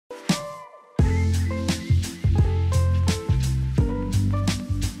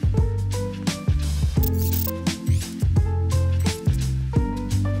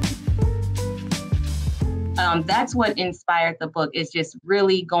that's what inspired the book, is just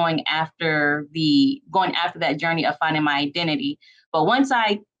really going after that journey of finding my identity. But once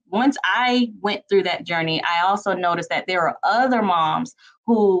I went through that journey, I also noticed that there are other moms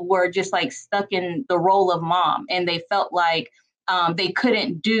who were just like stuck in the role of mom, and they felt like they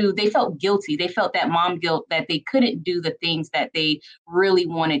felt guilty. They felt that mom guilt, that they couldn't do the things that they really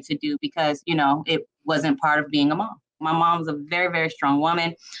wanted to do because, it wasn't part of being a mom. My mom was a very, very strong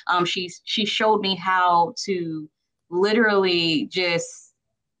woman. She showed me how to literally just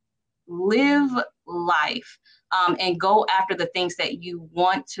live life, and go after the things that you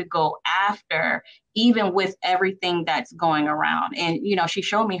want to go after, even with everything that's going around. And, she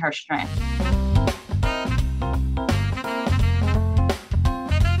showed me her strength.